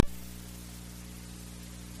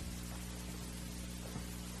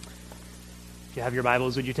If you have your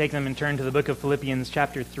Bibles, would you take them and turn to the book of Philippians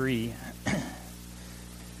chapter 3.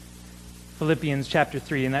 Philippians chapter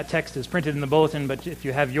 3, and that text is printed in the bulletin, but if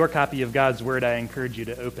you have your copy of God's Word, I encourage you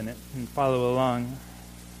to open it and follow along.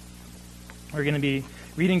 We're going to be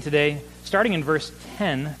reading today, starting in verse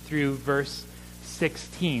 10 through verse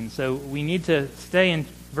 16. So we need to stay in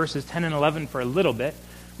verses 10 and 11 for a little bit.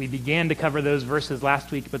 We began to cover those verses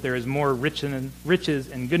last week, but there is more riches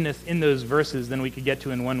and goodness in those verses than we could get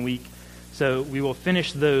to in 1 week. So we will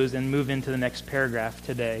finish those and move into the next paragraph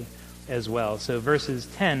today as well. So verses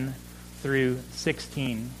 10 through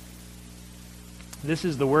 16. This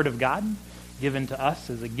is the word of God given to us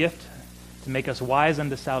as a gift to make us wise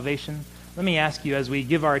unto salvation. Let me ask you, as we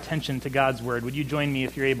give our attention to God's word, would you join me,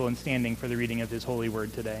 if you're able, in standing for the reading of his holy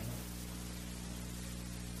word today?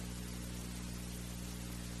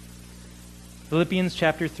 Philippians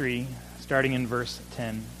chapter 3, starting in verse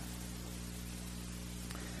 10.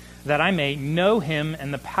 That I may know him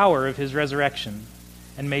and the power of his resurrection,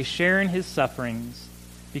 and may share in his sufferings,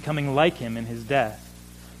 becoming like him in his death,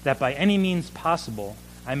 that by any means possible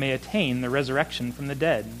I may attain the resurrection from the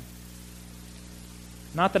dead.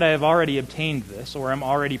 Not that I have already obtained this, or am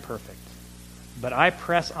already perfect, but I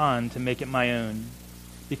press on to make it my own,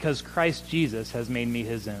 because Christ Jesus has made me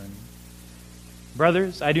his own.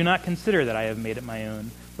 Brothers, I do not consider that I have made it my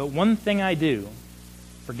own, but one thing I do,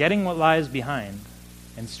 forgetting what lies behind,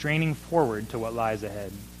 and straining forward to what lies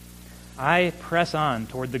ahead. I press on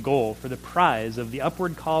toward the goal for the prize of the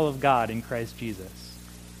upward call of God in Christ Jesus.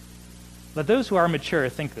 Let those who are mature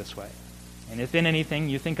think this way, and if in anything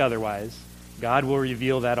you think otherwise, God will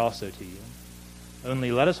reveal that also to you.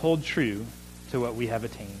 Only let us hold true to what we have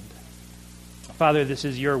attained. Father, this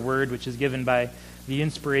is your word, which is given by the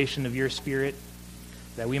inspiration of your Spirit,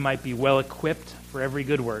 that we might be well equipped for every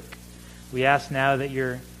good work. We ask now that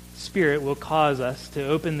your Spirit will cause us to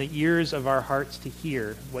open the ears of our hearts to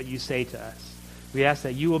hear what you say to us. We ask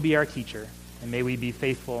that you will be our teacher, and may we be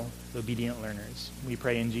faithful, obedient learners. We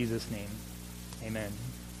pray in Jesus' name. Amen.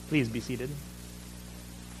 Please be seated.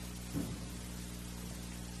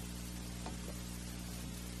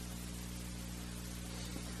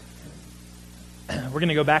 We're going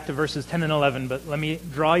to go back to verses 10 and 11, but let me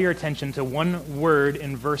draw your attention to one word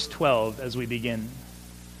in verse 12 as we begin.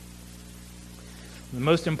 The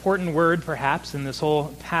most important word, perhaps, in this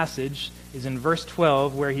whole passage is in verse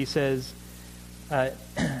 12, where he says,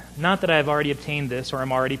 not that I have already obtained this or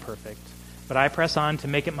am already perfect, but I press on to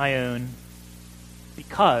make it my own,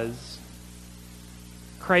 because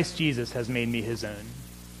Christ Jesus has made me his own.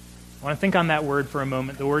 I want to think on that word for a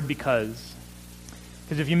moment, the word because.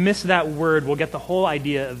 Because if you miss that word, we'll get the whole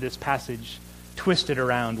idea of this passage twisted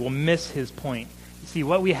around. We'll miss his point. You see,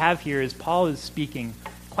 what we have here is Paul is speaking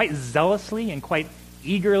quite zealously and quite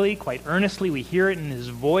eagerly, quite earnestly. We hear it in his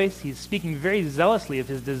voice. He's speaking very zealously of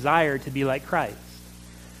his desire to be like Christ.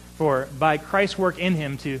 For by Christ's work in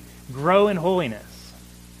him to grow in holiness,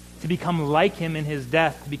 to become like him in his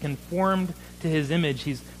death, to be conformed to his image,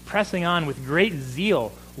 he's pressing on with great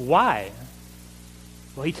zeal. Why?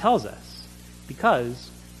 Well, he tells us, because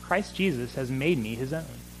Christ Jesus has made me his own.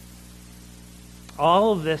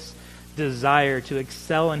 All of this desire to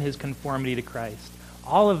excel in his conformity to Christ,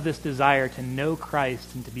 all of this desire to know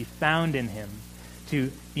Christ and to be found in him,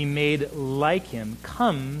 to be made like him,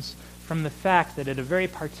 comes from the fact that at a very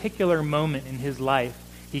particular moment in his life,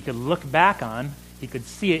 he could look back on, he could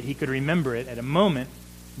see it, he could remember it. At a moment,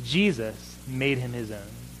 Jesus made him his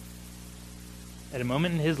own. At a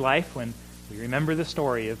moment in his life when we remember the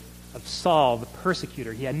story of Saul, the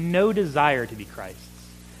persecutor, he had no desire to be Christ's,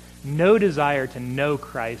 no desire to know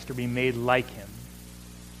Christ or be made like him.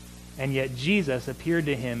 And yet Jesus appeared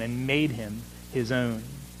to him and made him his own.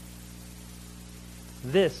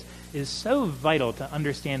 This is so vital to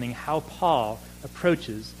understanding how Paul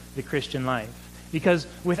approaches the Christian life. Because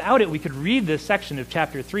without it, we could read this section of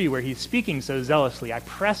chapter 3 where he's speaking so zealously. I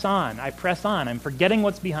press on, I'm forgetting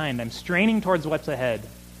what's behind, I'm straining towards what's ahead.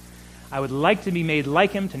 I would like to be made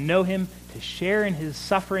like him, to know him, to share in his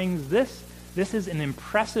sufferings. This is an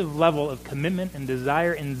impressive level of commitment and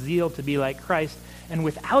desire and zeal to be like Christ. And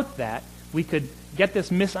without that, we could get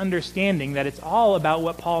this misunderstanding that it's all about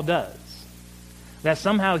what Paul does. That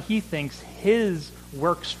somehow he thinks his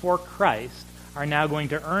works for Christ are now going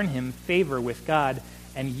to earn him favor with God,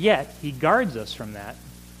 and yet he guards us from that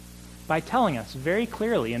by telling us very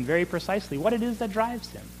clearly and very precisely what it is that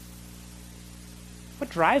drives him. What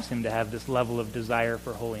drives him to have this level of desire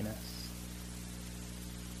for holiness?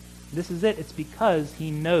 This is it. It's because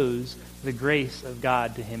he knows the grace of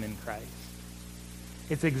God to him in Christ.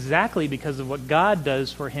 It's exactly because of what God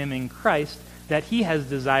does for him in Christ that he has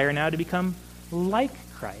desire now to become like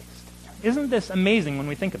Christ. Isn't this amazing when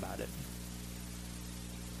we think about it?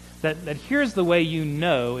 That here's the way you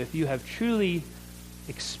know if you have truly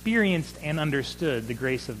experienced and understood the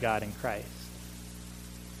grace of God in Christ.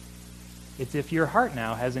 It's if your heart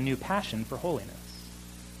now has a new passion for holiness.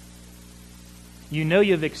 You know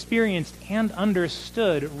you've experienced and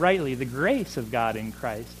understood rightly the grace of God in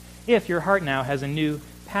Christ if your heart now has a new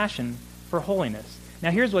passion for holiness.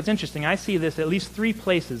 Now here's what's interesting. I see this at least 3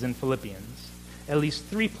 places in Philippians. At least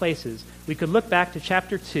 3 places. We could look back to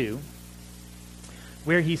chapter 2,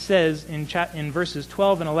 where he says in verses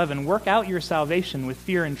 12 and 11, work out your salvation with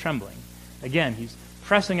fear and trembling. Again, he's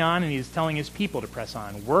pressing on and he's telling his people to press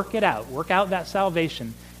on. Work it out. Work out that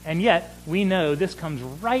salvation. And yet, we know this comes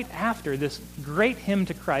right after this great hymn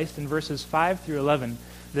to Christ in verses 5 through 11,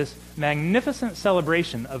 this magnificent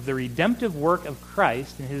celebration of the redemptive work of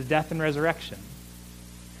Christ in his death and resurrection.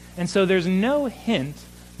 And so there's no hint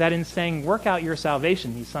that in saying, work out your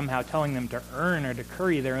salvation, he's somehow telling them to earn or to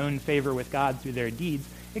curry their own favor with God through their deeds.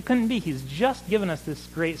 It couldn't be. He's just given us this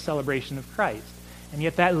great celebration of Christ. And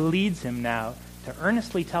yet that leads him now to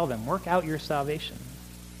earnestly tell them, work out your salvation.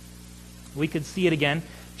 We could see it again,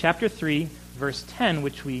 chapter 3, verse 10,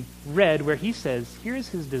 which we read, where he says, here's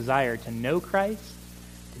his desire to know Christ,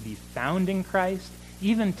 to be found in Christ,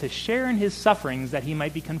 even to share in his sufferings that he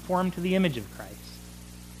might be conformed to the image of Christ.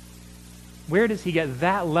 Where does he get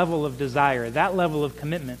that level of desire, that level of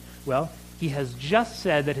commitment? Well, he has just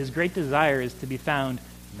said that his great desire is to be found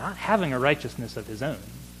not having a righteousness of his own,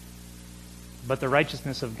 but the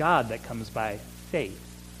righteousness of God that comes by faith.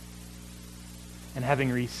 And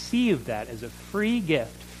having received that as a free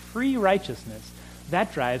gift, free righteousness,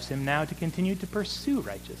 that drives him now to continue to pursue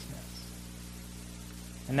righteousness.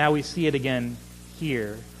 And now we see it again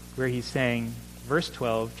here, where he's saying, verse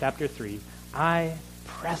 12, chapter 3, I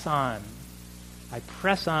press on. I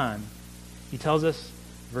press on. He tells us,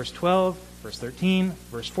 verse 12, verse 13,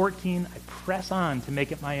 verse 14, I press on to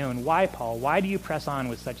make it my own. Why, Paul? Why do you press on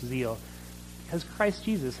with such zeal? Because Christ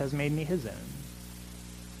Jesus has made me his own.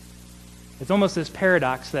 It's almost this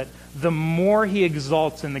paradox that the more he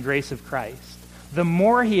exalts in the grace of Christ, the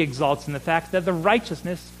more he exalts in the fact that the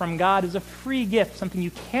righteousness from God is a free gift, something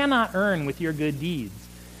you cannot earn with your good deeds,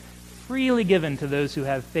 freely given to those who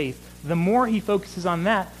have faith. The more he focuses on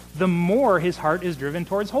that, the more his heart is driven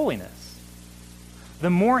towards holiness. The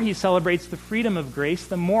more he celebrates the freedom of grace,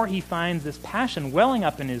 the more he finds this passion welling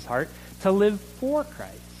up in his heart to live for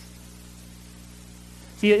Christ.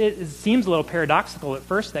 See, it seems a little paradoxical at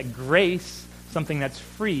first that grace, something that's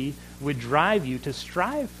free, would drive you to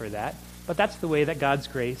strive for that, but that's the way that God's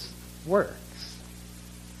grace works.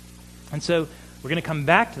 And so we're going to come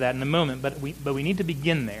back to that in a moment, but we need to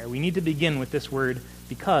begin there. We need to begin with this word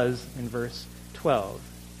because in verse 12.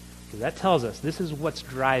 Because that tells us this is what's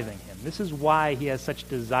driving him. This is why he has such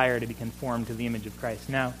desire to be conformed to the image of Christ.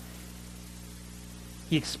 Now,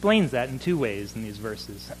 he explains that in 2 ways in these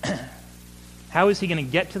verses. How is he going to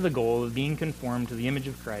get to the goal of being conformed to the image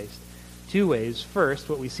of Christ? 2 ways. First,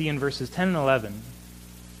 what we see in verses 10 and 11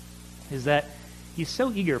 is that he's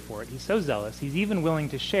so eager for it, he's so zealous, he's even willing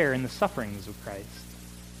to share in the sufferings of Christ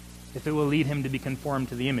if it will lead him to be conformed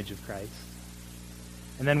to the image of Christ.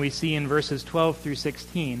 And then we see in verses 12 through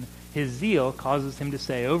 16, his zeal causes him to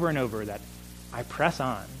say over and over that, I press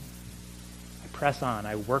on,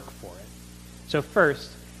 I work for it. So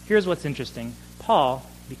first, here's what's interesting. Paul,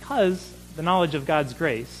 because the knowledge of God's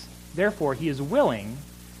grace, therefore he is willing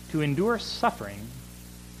to endure suffering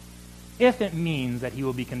if it means that he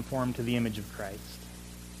will be conformed to the image of Christ.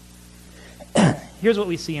 Here's what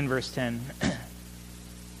we see in verse 10.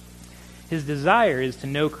 His desire is to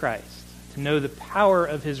know Christ, to know the power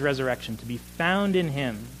of his resurrection, to be found in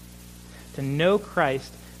him, to know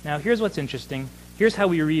Christ. Now, here's what's interesting. Here's how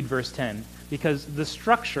we read verse 10, because the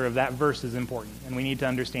structure of that verse is important, and we need to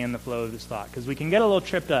understand the flow of this thought, because we can get a little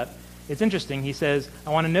tripped up. It's interesting. He says,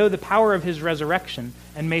 I want to know the power of his resurrection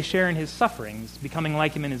and may share in his sufferings, becoming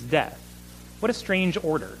like him in his death. What a strange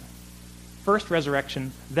order. First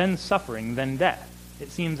resurrection, then suffering, then death.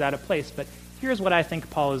 It seems out of place, but here's what I think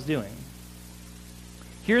Paul is doing.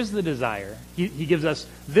 Here's the desire. He gives us,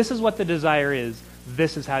 this is what the desire is,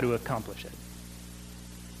 this is how to accomplish it.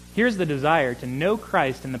 Here's the desire to know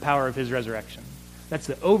Christ and the power of his resurrection. That's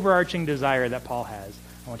the overarching desire that Paul has.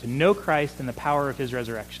 I want to know Christ and the power of his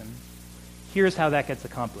resurrection. Here's how that gets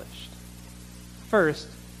accomplished. First,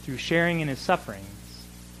 through sharing in his sufferings,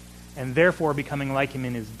 and therefore becoming like him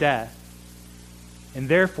in his death, and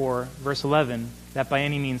therefore, verse 11, that by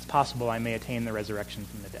any means possible I may attain the resurrection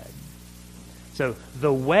from the dead. So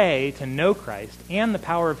the way to know Christ and the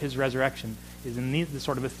power of his resurrection is in the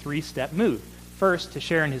sort of a 3-step move. First, to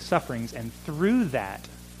share in his sufferings, and through that,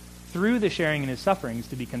 through the sharing in his sufferings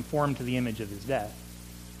to be conformed to the image of his death.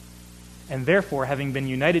 And therefore, having been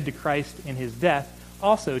united to Christ in his death,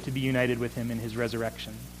 also to be united with him in his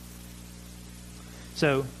resurrection.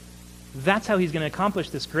 So that's how he's going to accomplish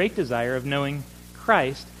this great desire of knowing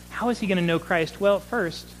Christ. How is he going to know Christ? Well,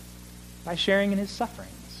 first, by sharing in his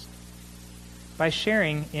sufferings. By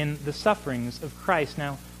sharing in the sufferings of Christ.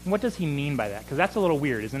 Now, what does he mean by that? Because that's a little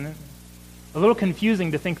weird, isn't it? A little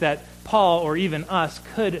confusing to think that Paul or even us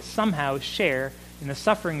could somehow share in the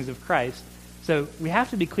sufferings of Christ. So we have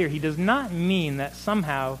to be clear, he does not mean that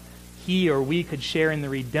somehow he or we could share in the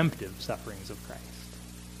redemptive sufferings of Christ.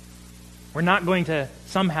 We're not going to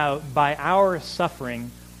somehow, by our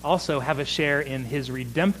suffering, also have a share in his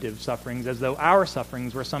redemptive sufferings, as though our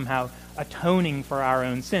sufferings were somehow atoning for our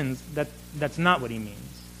own sins. That's not what he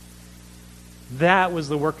means. That was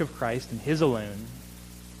the work of Christ and his alone.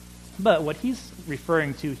 But what he's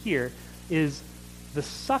referring to here is the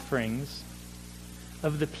sufferings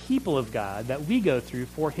of the people of God that we go through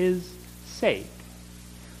for his sake.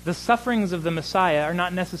 The sufferings of the Messiah are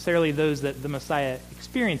not necessarily those that the Messiah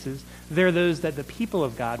experiences. They're those that the people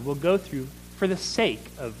of God will go through for the sake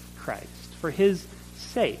of Christ, for his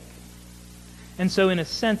sake. And so in a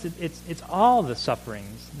sense, it's all the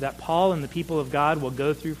sufferings that Paul and the people of God will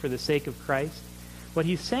go through for the sake of Christ. What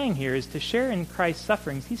he's saying here is to share in Christ's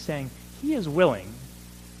sufferings. He's saying he is willing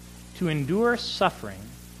to endure suffering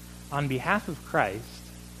on behalf of Christ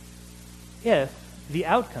if the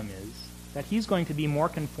outcome is that he's going to be more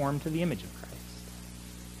conformed to the image of Christ.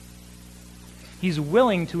 He's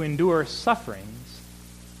willing to endure sufferings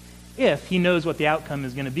if he knows what the outcome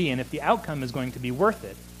is going to be, and if the outcome is going to be worth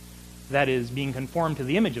it, that is, being conformed to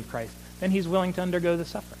the image of Christ, then he's willing to undergo the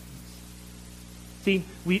sufferings. See,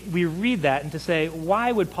 we read that and to say,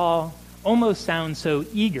 why would Paul almost sound so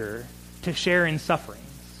eager to share in sufferings?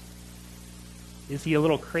 Is he a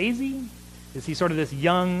little crazy? Is he sort of this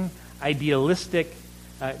young, idealistic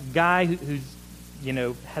guy who's,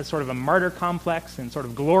 has sort of a martyr complex and sort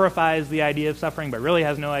of glorifies the idea of suffering, but really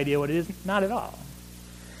has no idea what it is? Not at all.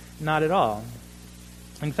 Not at all.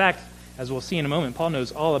 In fact, as we'll see in a moment, Paul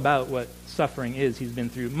knows all about what suffering is. He's been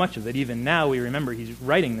through much of it. Even now, we remember he's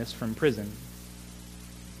writing this from prison.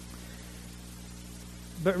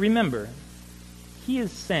 But remember, he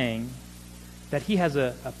is saying that he has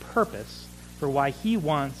a purpose for why he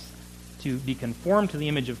wants to be conformed to the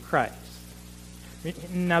image of Christ.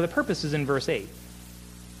 Now, the purpose is in verse 8.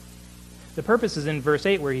 The purpose is in verse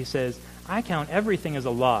 8 where he says, I count everything as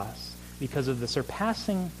a loss because of the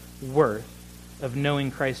surpassing worth of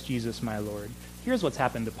knowing Christ Jesus my Lord. Here's what's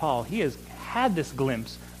happened to Paul. He has had this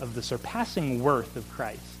glimpse of the surpassing worth of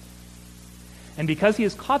Christ. And because he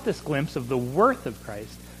has caught this glimpse of the worth of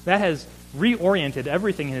Christ, that has reoriented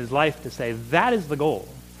everything in his life to say that is the goal.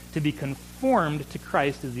 To be conformed to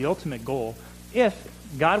Christ is the ultimate goal. If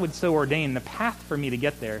God would so ordain, the path for me to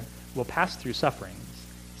get there will pass through sufferings.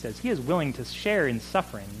 He says he is willing to share in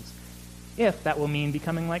sufferings if that will mean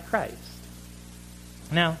becoming like Christ.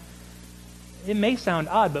 Now, it may sound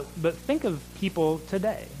odd, but think of people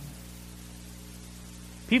today.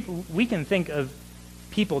 We can think of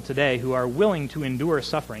people today who are willing to endure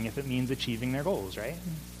suffering if it means achieving their goals, right?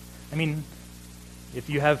 I mean, if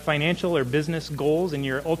you have financial or business goals and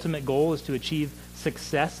your ultimate goal is to achieve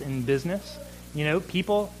success in business,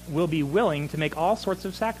 people will be willing to make all sorts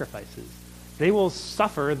of sacrifices. They will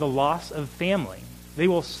suffer the loss of family. They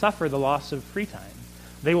will suffer the loss of free time.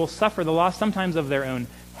 They will suffer the loss sometimes of their own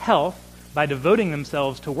health by devoting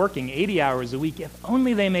themselves to working 80 hours a week if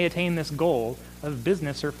only they may attain this goal of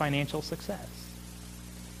business or financial success.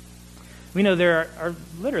 We know there are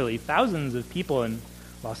literally thousands of people in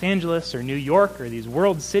Los Angeles or New York or these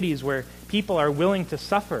world cities where people are willing to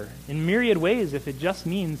suffer in myriad ways if it just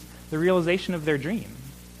means the realization of their dream.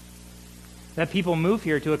 That people move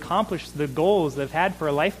here to accomplish the goals they've had for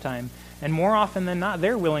a lifetime, and more often than not,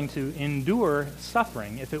 they're willing to endure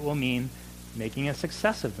suffering if it will mean making a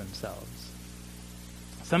success of themselves.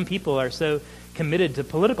 Some people are so committed to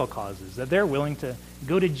political causes that they're willing to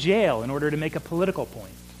go to jail in order to make a political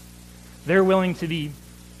point. They're willing to be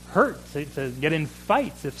hurt, to get in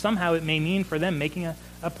fights if somehow it may mean for them making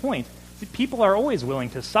a point. People are always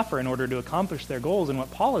willing to suffer in order to accomplish their goals, and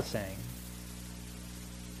what Paul is saying,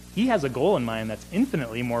 he has a goal in mind that's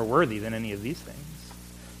infinitely more worthy than any of these things.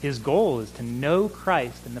 His goal is to know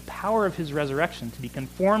Christ and the power of his resurrection, to be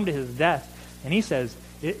conformed to his death. And he says,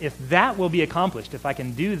 if that will be accomplished, if I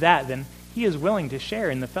can do that, then he is willing to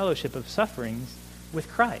share in the fellowship of sufferings with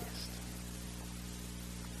Christ.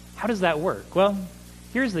 How does that work? Well,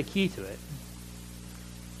 here's the key to it.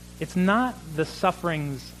 It's not the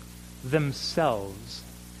sufferings themselves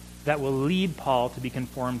that will lead Paul to be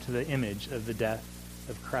conformed to the image of the death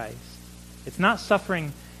of Christ. It's not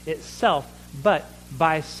suffering itself, but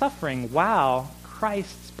by suffering while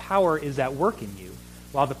Christ's power is at work in you,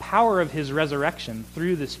 while the power of his resurrection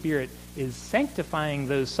through the Spirit is sanctifying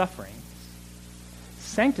those sufferings,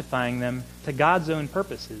 sanctifying them to God's own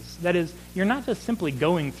purposes. That is, you're not just simply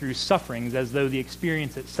going through sufferings as though the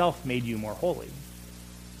experience itself made you more holy.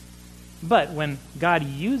 But when God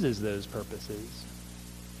uses those purposes,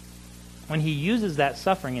 when he uses that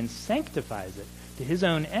suffering and sanctifies it to his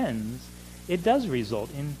own ends, it does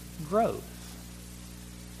result in growth.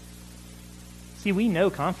 See, we know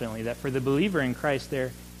confidently that for the believer in Christ,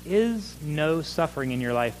 there is no suffering in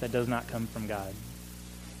your life that does not come from God.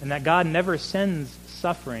 And that God never sends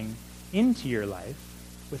suffering into your life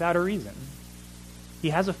without a reason. He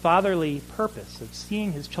has a fatherly purpose of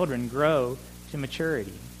seeing his children grow to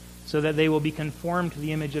maturity so that they will be conformed to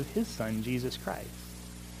the image of his Son, Jesus Christ.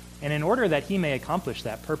 And in order that he may accomplish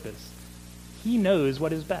that purpose, he knows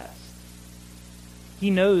what is best. He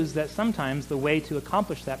knows that sometimes the way to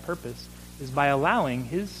accomplish that purpose is by allowing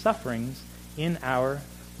his sufferings in our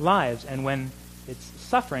lives. And when it's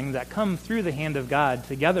suffering that come through the hand of God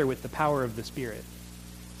together with the power of the Spirit,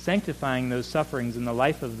 sanctifying those sufferings in the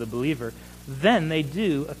life of the believer, then they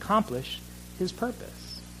do accomplish his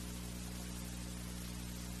purpose.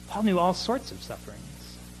 Paul knew all sorts of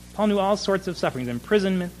sufferings. Paul knew all sorts of sufferings: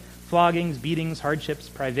 imprisonment, floggings, beatings, hardships,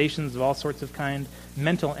 privations of all sorts of kind,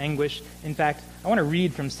 mental anguish. In fact, I want to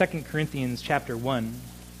read from 2 Corinthians chapter 1.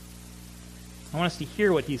 I want us to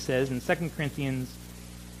hear what he says in 2 Corinthians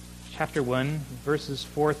chapter 1, verses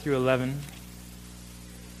 4 through 11.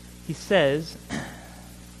 He says,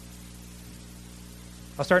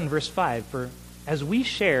 I'll start in verse 5. For as we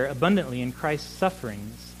share abundantly in Christ's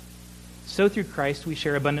sufferings, so through Christ we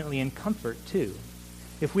share abundantly in comfort too.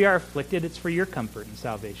 If we are afflicted, it's for your comfort and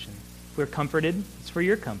salvation. If we're comforted, it's for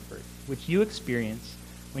your comfort, which you experience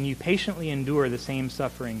when you patiently endure the same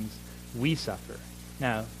sufferings we suffer.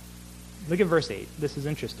 Now, look at verse 8. This is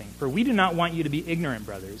interesting. For we do not want you to be ignorant,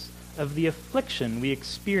 brothers, of the affliction we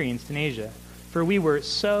experienced in Asia. For we were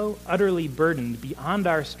so utterly burdened beyond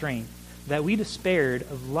our strength that we despaired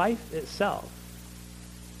of life itself.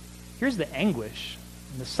 Here's the anguish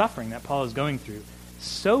and the suffering that Paul is going through.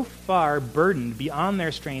 So far burdened beyond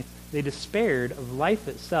their strength, they despaired of life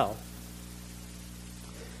itself.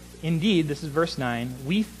 Indeed, this is verse 9,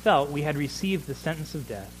 we felt we had received the sentence of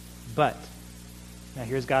death, but, now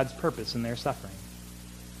here's God's purpose in their suffering.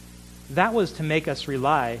 That was to make us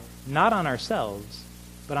rely not on ourselves,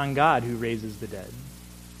 but on God who raises the dead.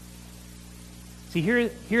 See,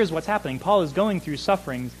 here's what's happening. Paul is going through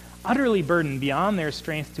sufferings, utterly burdened beyond their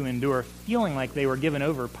strength to endure, feeling like they were given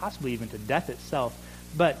over, possibly even to death itself.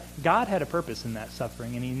 But God had a purpose in that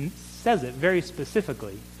suffering, and he says it very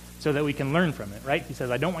specifically so that we can learn from it, right? He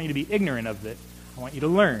says, I don't want you to be ignorant of it. I want you to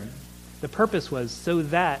learn. The purpose was so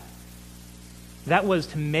that was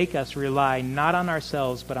to make us rely not on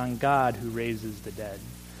ourselves, but on God who raises the dead.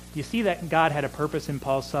 Do you see that God had a purpose in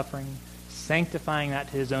Paul's suffering, sanctifying that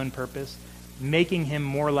to his own purpose, making him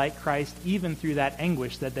more like Christ, even through that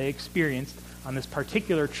anguish that they experienced on this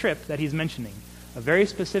particular trip that he's mentioning? A very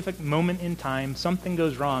specific moment in time, something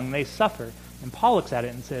goes wrong, they suffer, and Paul looks at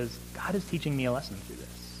it and says, God is teaching me a lesson through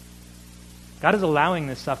this. God is allowing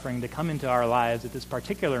this suffering to come into our lives at this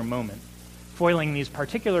particular moment, foiling these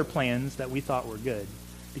particular plans that we thought were good,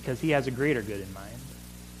 because he has a greater good in mind: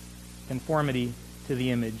 conformity to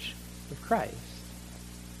the image of Christ.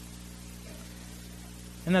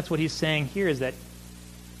 And that's what he's saying here, is that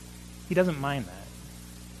he doesn't mind that.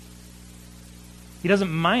 He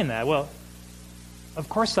doesn't mind that. Well, of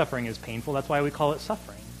course suffering is painful. That's why we call it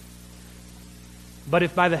suffering. But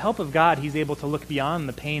if by the help of God he's able to look beyond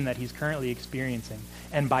the pain that he's currently experiencing,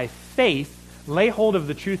 and by faith lay hold of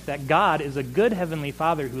the truth that God is a good heavenly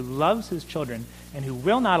Father who loves his children and who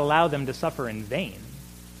will not allow them to suffer in vain,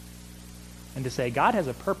 and to say, God has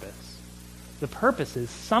a purpose. The purpose is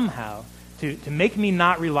somehow to make me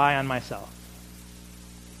not rely on myself.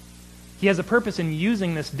 He has a purpose in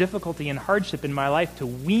using this difficulty and hardship in my life to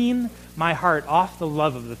wean my heart off the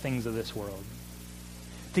love of the things of this world,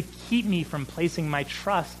 to keep me from placing my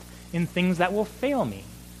trust in things that will fail me,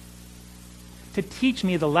 to teach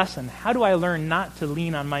me the lesson. How do I learn not to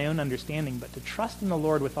lean on my own understanding, but to trust in the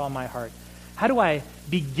Lord with all my heart? How do I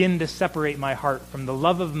begin to separate my heart from the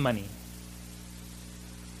love of money,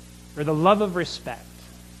 or the love of respect,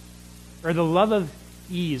 or the love of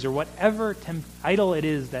ease, or whatever idol it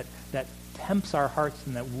is that tempts our hearts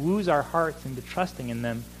and that woos our hearts into trusting in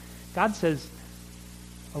them? God says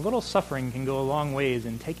a little suffering can go a long ways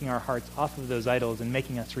in taking our hearts off of those idols and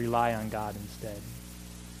making us rely on God instead.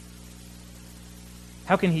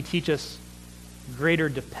 How can he teach us greater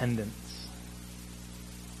dependence,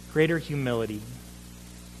 greater humility,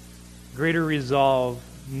 greater resolve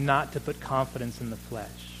not to put confidence in the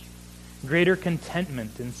flesh, greater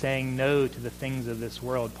contentment in saying no to the things of this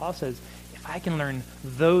world? Paul says, if I can learn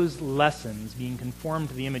those lessons, being conformed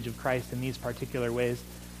to the image of Christ in these particular ways,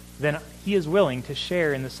 then he is willing to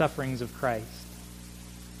share in the sufferings of Christ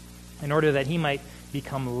in order that he might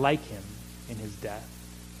become like him in his death.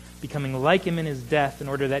 Becoming like him in his death in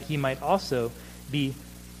order that he might also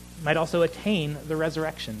attain the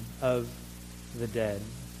resurrection of the dead.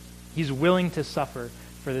 He's willing to suffer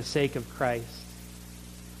for the sake of Christ.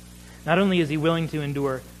 Not only is he willing to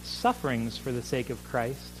endure sufferings for the sake of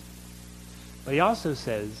Christ, but he also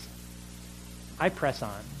says, I press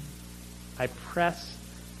on. I press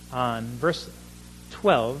on. Verse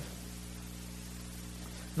 12,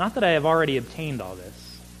 not that I have already obtained all this,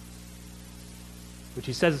 which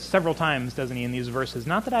he says several times, doesn't he, in these verses?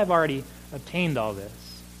 Not that I've already obtained all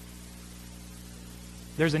this.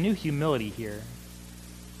 There's a new humility here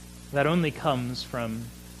that only comes from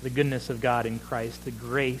the goodness of God in Christ, the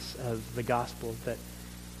grace of the gospel, that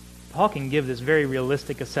Paul can give this very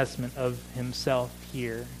realistic assessment of himself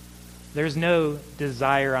here. There's no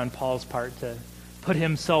desire on Paul's part to put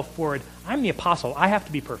himself forward. I'm the apostle. I have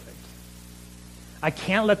to be perfect. I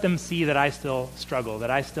can't let them see that I still struggle,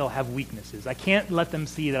 that I still have weaknesses. I can't let them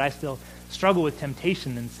see that I still struggle with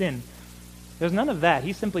temptation and sin. There's none of that.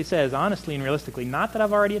 He simply says, honestly and realistically, not that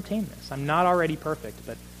I've already obtained this. I'm not already perfect,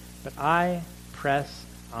 but I press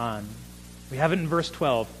on. We have it in verse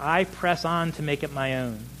 12. I press on to make it my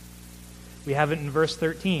own. We have it in verse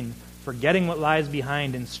 13. Forgetting what lies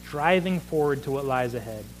behind and striving forward to what lies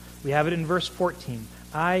ahead. We have it in verse 14.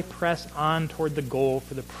 I press on toward the goal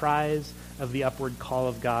for the prize of the upward call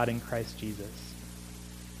of God in Christ Jesus.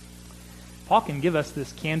 Paul can give us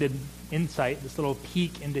this candid insight, this little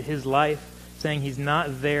peek into his life, saying he's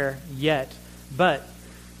not there yet, but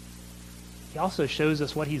he also shows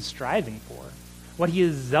us what he's striving for, what he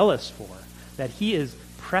is zealous for, that he is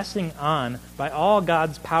pressing on by all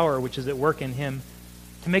God's power which is at work in him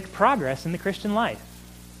to make progress in the Christian life,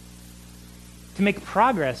 to make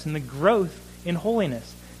progress in the growth in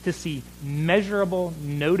holiness, to see measurable,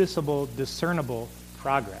 noticeable, discernible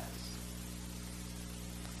progress.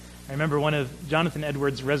 I remember one of Jonathan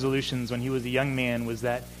Edwards' resolutions when he was a young man was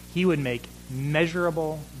that he would make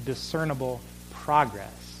measurable, discernible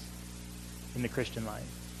progress in the Christian life.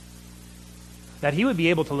 That he would be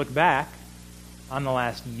able to look back on the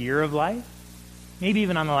last year of life, maybe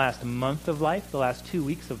even on the last month of life, the last 2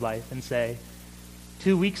 weeks of life, and say,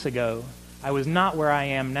 2 weeks ago, I was not where I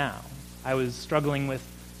am now. I was struggling with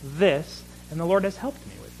this, and the Lord has helped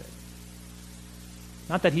me with it.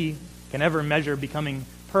 Not that he can ever measure becoming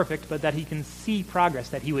perfect, but that he can see progress,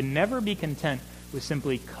 that he would never be content with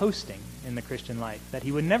simply coasting in the Christian life, that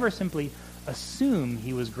he would never simply assume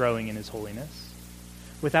he was growing in his holiness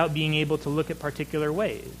without being able to look at particular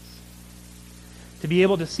ways, to be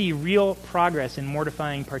able to see real progress in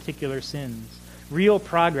mortifying particular sins, real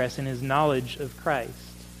progress in his knowledge of Christ,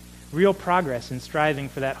 real progress in striving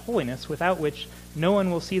for that holiness without which no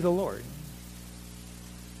one will see the Lord.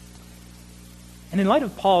 And in light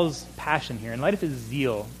of Paul's passion here, in light of his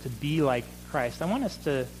zeal to be like Christ, I want us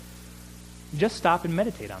to just stop and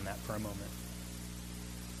meditate on that for a moment.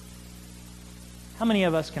 How many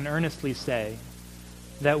of us can earnestly say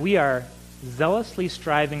that we are zealously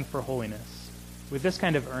striving for holiness with this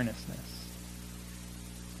kind of earnestness?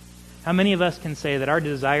 How many of us can say that our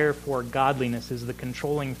desire for godliness is the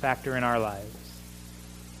controlling factor in our lives?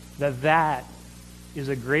 That is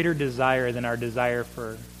a greater desire than our desire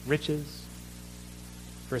for riches,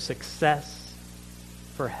 for success,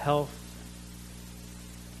 for health.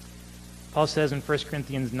 Paul says in 1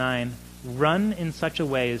 Corinthians 9, run in such a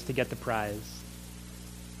way as to get the prize.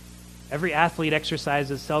 Every athlete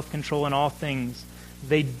exercises self-control in all things.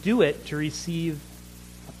 They do it to receive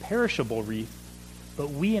a perishable wreath, but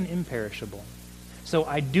we an imperishable. So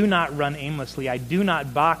I do not run aimlessly. I do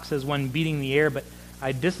not box as one beating the air, but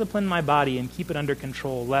I discipline my body and keep it under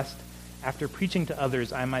control, lest after preaching to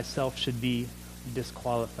others, I myself should be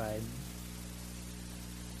disqualified.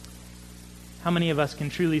 How many of us can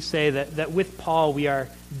truly say that with Paul we are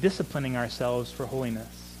disciplining ourselves for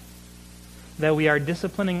holiness? That we are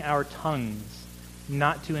disciplining our tongues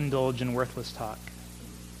not to indulge in worthless talk?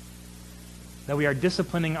 That we are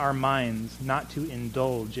disciplining our minds not to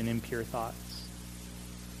indulge in impure thoughts?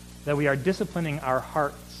 That we are disciplining our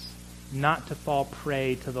hearts not to fall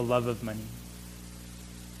prey to the love of money?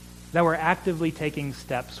 That we're actively taking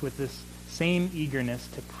steps with this same eagerness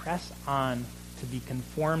to press on, to be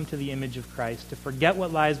conformed to the image of Christ, to forget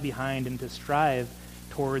what lies behind and to strive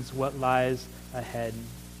towards what lies ahead.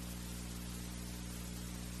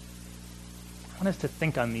 I want us to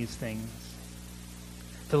think on these things,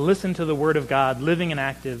 to listen to the Word of God, living and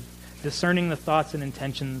active, discerning the thoughts and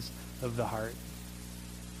intentions of the heart.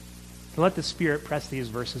 To let the Spirit press these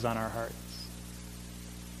verses on our hearts.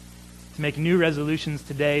 To make new resolutions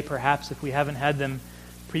today, perhaps if we haven't had them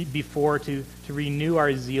before, to renew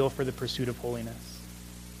our zeal for the pursuit of holiness.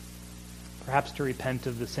 Perhaps to repent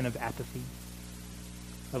of the sin of apathy,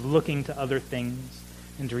 of looking to other things,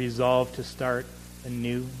 and to resolve to start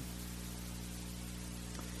anew.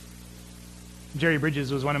 Jerry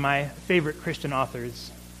Bridges was one of my favorite Christian authors,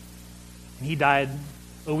 and he died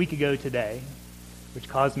a week ago today, which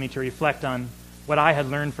caused me to reflect on what I had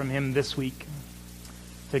learned from him this week,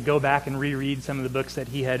 to go back and reread some of the books that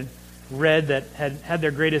he had read that had had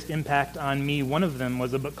their greatest impact on me. One of them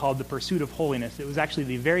was a book called The Pursuit of Holiness. It was actually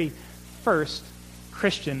the very first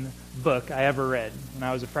Christian book I ever read when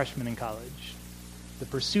I was a freshman in college. The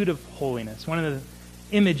Pursuit of Holiness. One of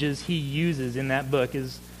the images he uses in that book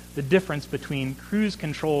is the difference between cruise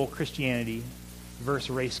control Christianity versus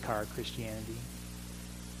race car Christianity.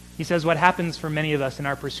 He says what happens for many of us in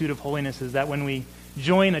our pursuit of holiness is that when we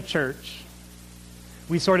join a church,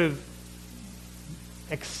 we sort of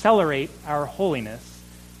accelerate our holiness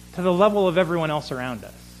to the level of everyone else around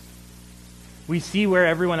us. We see where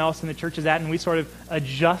everyone else in the church is at, and we sort of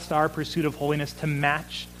adjust our pursuit of holiness to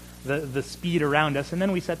match the speed around us, and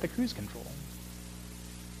then we set the cruise control.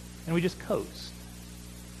 And we just coast.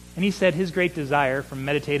 And he said his great desire from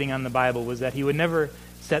meditating on the Bible was that he would never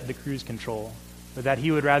set the cruise control, but that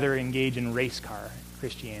he would rather engage in race car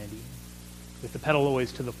Christianity, with the pedal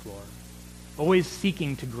always to the floor, always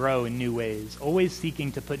seeking to grow in new ways, always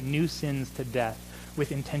seeking to put new sins to death with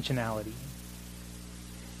intentionality,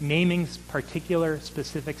 naming particular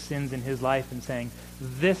specific sins in his life and saying,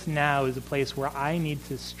 this now is a place where I need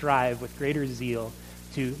to strive with greater zeal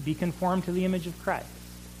to be conformed to the image of Christ,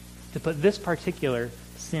 to put this particular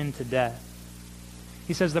sin to death.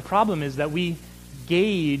 He says the problem is that we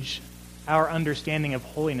gauge our understanding of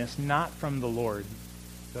holiness not from the Lord,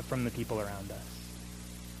 but from the people around us.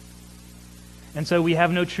 And so we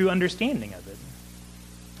have no true understanding of it.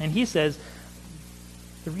 And he says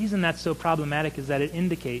the reason that's so problematic is that it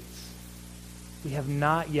indicates we have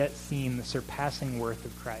not yet seen the surpassing worth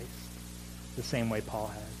of Christ the same way Paul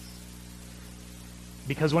has.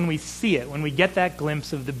 Because when we see it, when we get that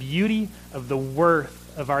glimpse of the beauty of the worth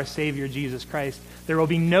of our Savior Jesus Christ, there will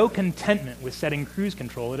be no contentment with setting cruise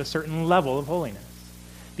control at a certain level of holiness.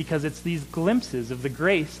 Because it's these glimpses of the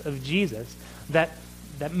grace of Jesus that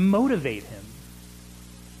motivate him.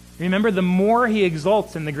 Remember, the more he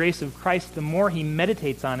exalts in the grace of Christ, the more he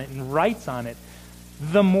meditates on it and writes on it,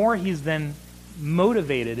 the more he's then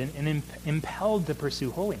motivated and impelled to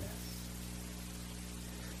pursue holiness.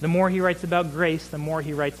 The more he writes about grace, the more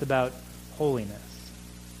he writes about holiness.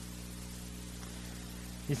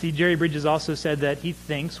 You see, Jerry Bridges also said that he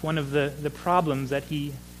thinks one of the problems that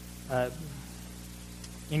he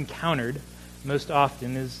encountered most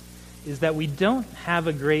often is that we don't have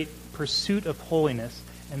a great pursuit of holiness,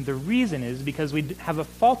 and the reason is because we have a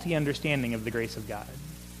faulty understanding of the grace of God.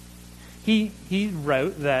 He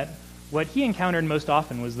wrote that what he encountered most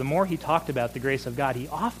often was the more he talked about the grace of God, he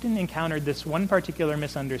often encountered this one particular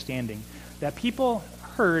misunderstanding, that people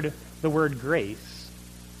heard the word grace,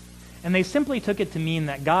 and they simply took it to mean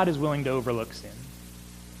that God is willing to overlook sin.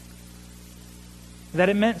 That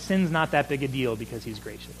it meant sin's not that big a deal because he's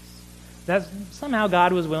gracious. That somehow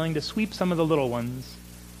God was willing to sweep some of the little ones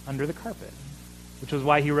under the carpet, which was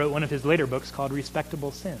why he wrote one of his later books called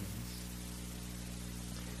Respectable Sins.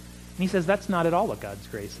 And he says that's not at all what God's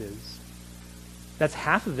grace is. That's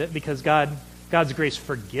half of it, because God's grace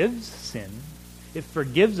forgives sin. It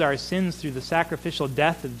forgives our sins through the sacrificial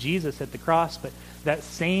death of Jesus at the cross, but that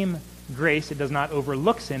same grace, it does not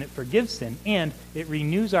overlook sin, it forgives sin, and it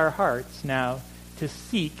renews our hearts now to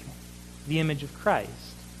seek the image of Christ.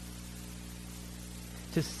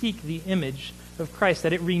 To seek the image of Christ,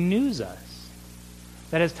 that it renews us.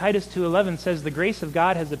 That as Titus 2:11 says, the grace of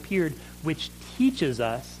God has appeared, which teaches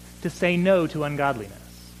us to say no to ungodliness.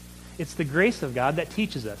 It's the grace of God that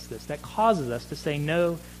teaches us this, that causes us to say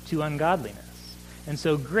no to ungodliness. And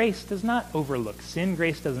so grace does not overlook sin.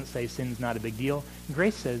 Grace doesn't say sin's not a big deal.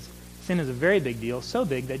 Grace says sin is a very big deal, so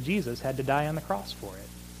big that Jesus had to die on the cross for it.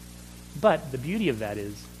 But the beauty of that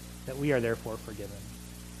is that we are therefore forgiven.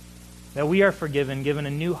 That we are forgiven, given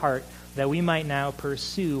a new heart, that we might now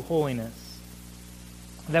pursue holiness.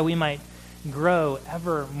 That we might grow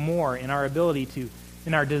ever more in our ability to,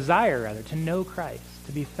 in our desire rather, to know Christ,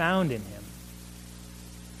 to be found in him.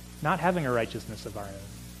 Not having a righteousness of our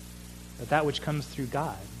own, but that which comes through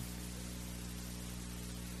God.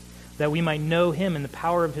 That we might know him in the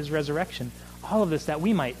power of his resurrection. All of this, that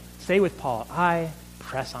we might say with Paul, I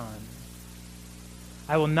press on.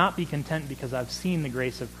 I will not be content because I've seen the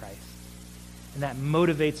grace of Christ. And that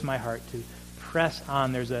motivates my heart to press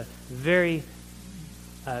on. There's a very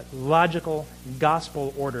logical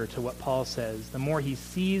gospel order to what Paul says. The more he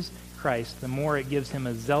sees Christ, the more it gives him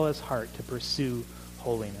a zealous heart to pursue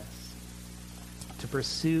holiness, to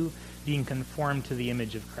pursue being conformed to the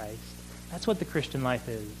image of Christ. That's what the Christian life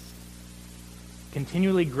is.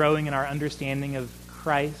 Continually growing in our understanding of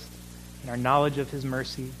Christ, in our knowledge of his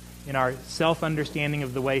mercy, in our self-understanding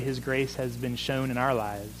of the way his grace has been shown in our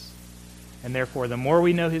lives. And therefore, the more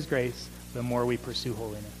we know his grace, the more we pursue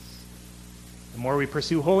holiness. The more we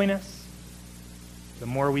pursue holiness, the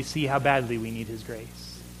more we see how badly we need his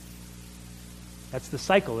grace. That's the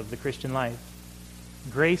cycle of the Christian life.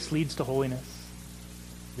 Grace leads to holiness,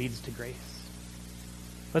 leads to grace.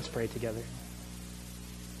 Let's pray together.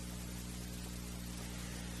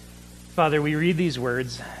 Father, we read these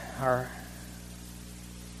words.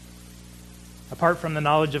 Apart from the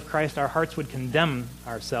knowledge of Christ, our hearts would condemn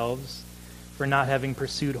ourselves for not having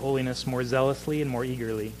pursued holiness more zealously and more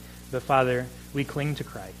eagerly. But Father, we cling to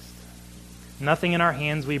Christ. Nothing in our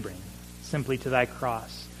hands we bring. Simply to thy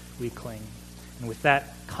cross we cling. And with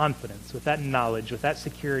that confidence, with that knowledge, with that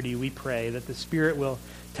security, we pray that the Spirit will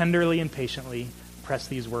tenderly and patiently press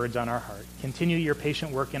these words on our heart. Continue your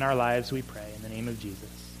patient work in our lives, we pray, in the name of Jesus.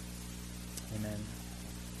 Amen.